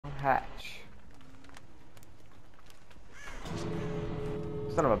hatch.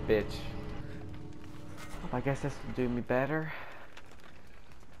 Son of a bitch. I guess this will do me better.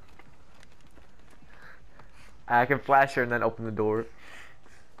 I can flash her and then open the door.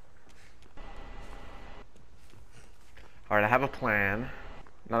 Alright, I have a plan.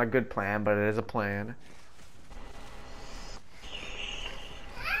 Not a good plan, but it is a plan.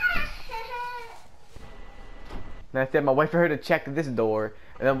 That's it. I'm gonna wait for her to check this door,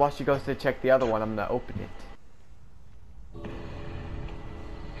 and then while she goes to check the other one, I'm gonna open it.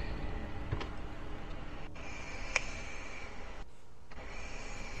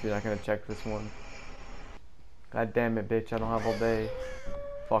 You're not gonna check this one. God damn it, bitch. I don't have all day.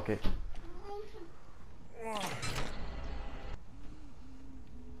 Fuck it.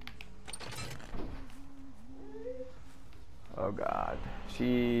 Oh god.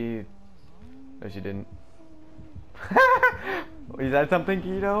 No, she didn't. Is that something,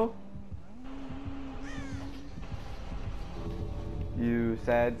 Keto? You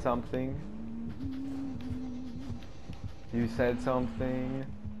said something? You said something?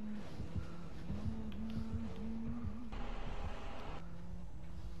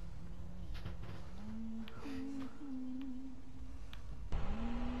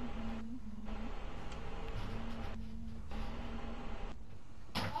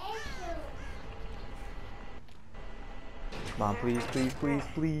 Come on, please, please, please,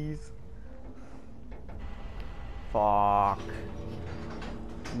 please. Fuck.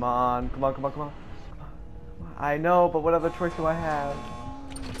 Come on, come on, come on, come on. I know, but what other choice do I have?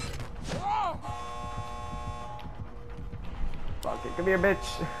 Fuck it, come here,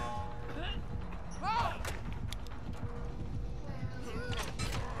 bitch.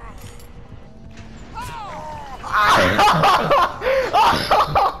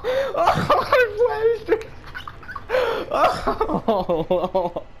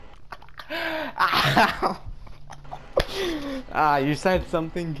 Oh, ah, you said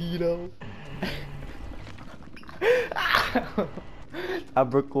something, Guido.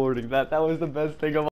 I'm recording that. That was the best thing of all.